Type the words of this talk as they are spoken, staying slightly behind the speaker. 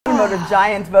automotive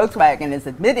giant Volkswagen is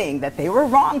admitting that they were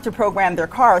wrong to program their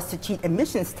cars to cheat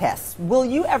emissions tests. Will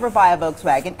you ever buy a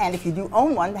Volkswagen? And if you do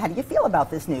own one, how do you feel about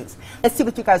this news? Let's see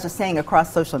what you guys are saying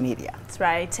across social media. That's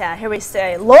right. Here we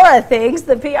say, Laura thinks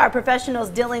the PR professionals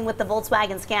dealing with the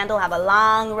Volkswagen scandal have a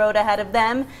long road ahead of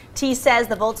them. T says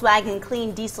the Volkswagen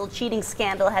clean diesel cheating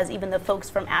scandal has even the folks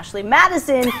from Ashley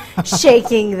Madison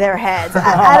shaking their heads.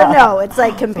 I don't know. It's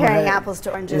like comparing apples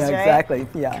to oranges, right? Exactly.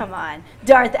 Yeah. Come on.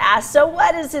 Darth asks, so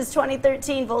what is his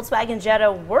 2013 Volkswagen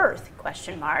Jetta worth?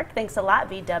 Question mark. Thanks a lot,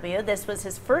 VW. This was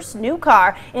his first new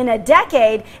car in a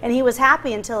decade, and he was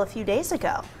happy until a few days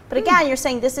ago. But again, you're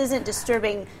saying this isn't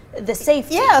disturbing the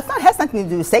safety. Yeah, it has nothing to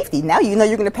do with safety. Now you know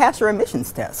you're going to pass your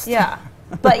emissions test. Yeah.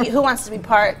 But who wants to be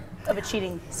part of a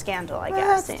cheating scandal, I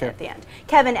guess, at the end.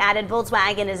 Kevin added,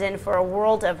 Volkswagen is in for a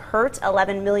world of hurt,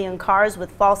 11 million cars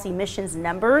with false emissions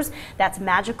numbers. That's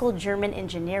magical German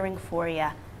engineering for you,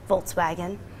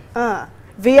 Volkswagen.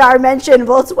 VR mentioned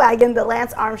Volkswagen, the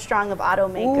Lance Armstrong of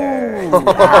automakers. Ooh,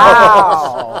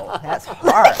 wow. That's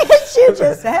hard. That's hard.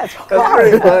 That's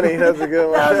pretty funny. That's a good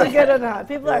one. That was a good one.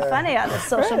 People are funny on this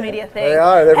social media thing. They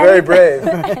are. They're very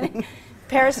brave.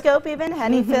 Periscope even,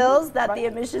 Henny feels that the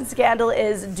emission scandal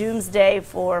is doomsday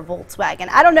for Volkswagen.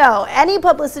 I don't know. Any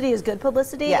publicity is good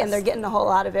publicity, and they're getting a whole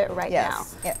lot of it right now.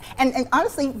 Yeah. And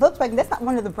honestly, Volkswagen, that's not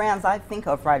one of the brands I think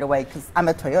of right away because I'm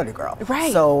a Toyota girl.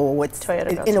 Right. So it's,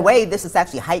 Toyota in a way, this has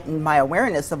actually heightened my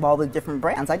awareness of all the different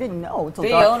brands. I didn't know until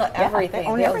They own everything. They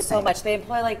own everything. So much. They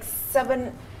employ like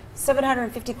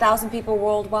 750,000 people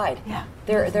worldwide. Yeah.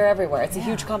 They're everywhere. It's a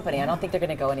huge company. I don't think they're going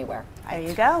to go anywhere. There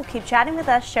you go. Keep chatting with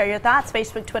us. Share your thoughts.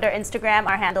 Facebook, Twitter, Instagram.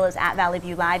 Our handle is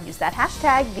 @ValleyViewLive. Use that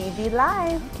hashtag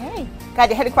 #VVLive. Okay. Got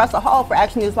to head across the hall for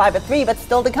Action News Live at 3, but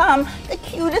still to come, the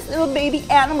cutest little baby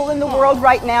animal in the world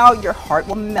right now. Your heart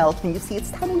will melt when you see its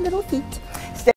tiny little feet.